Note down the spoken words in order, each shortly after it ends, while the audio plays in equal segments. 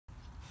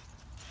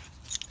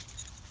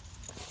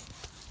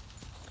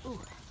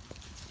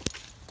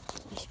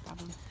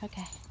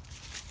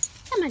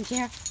on,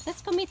 Jer.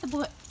 Let's go meet the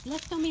boy.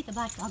 Let's go meet the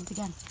black dogs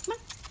again. Come on.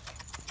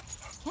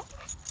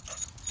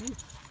 Okay.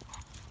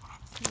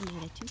 I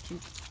need a tutu.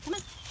 Come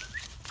on.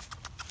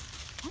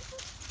 Come on.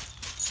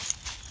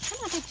 Come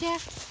on, big Jer.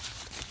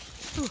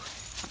 Ooh.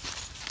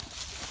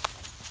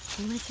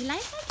 You want to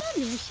like that?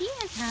 There she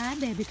is. Hi,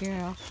 baby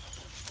girl.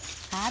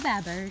 Hi,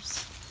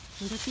 babbers.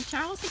 You go see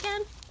Charles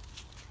again?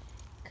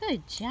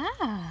 Good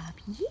job.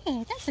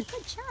 Yeah, that's a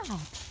good job.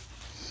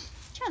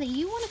 Charlie,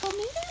 you want to go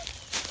meet him?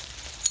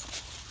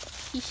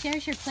 He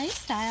shares your play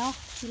style.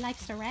 He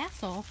likes to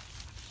wrestle.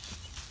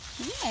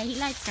 Yeah, he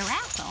likes to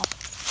wrestle.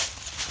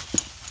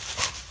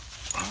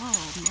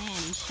 Oh,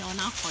 man, he's showing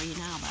off for you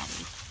now,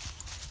 buddy.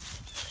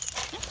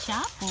 Good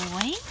job,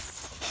 boys.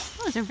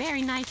 Those are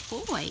very nice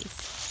boys.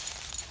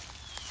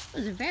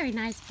 Those are very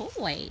nice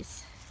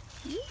boys.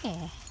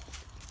 Yeah.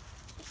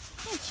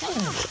 Good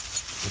job.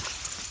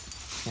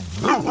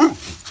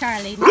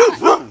 Charlie,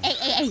 no,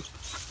 hey.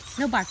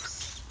 No barks.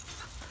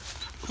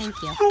 Thank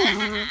you.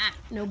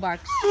 No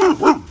barks.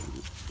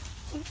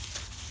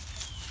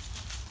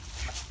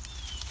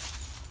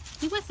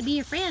 He wants to be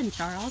your friend,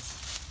 Charles.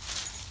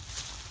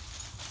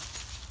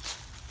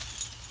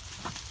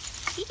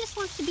 He just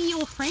wants to be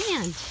your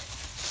friend.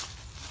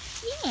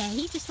 Yeah,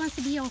 he just wants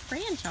to be your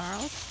friend,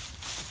 Charles.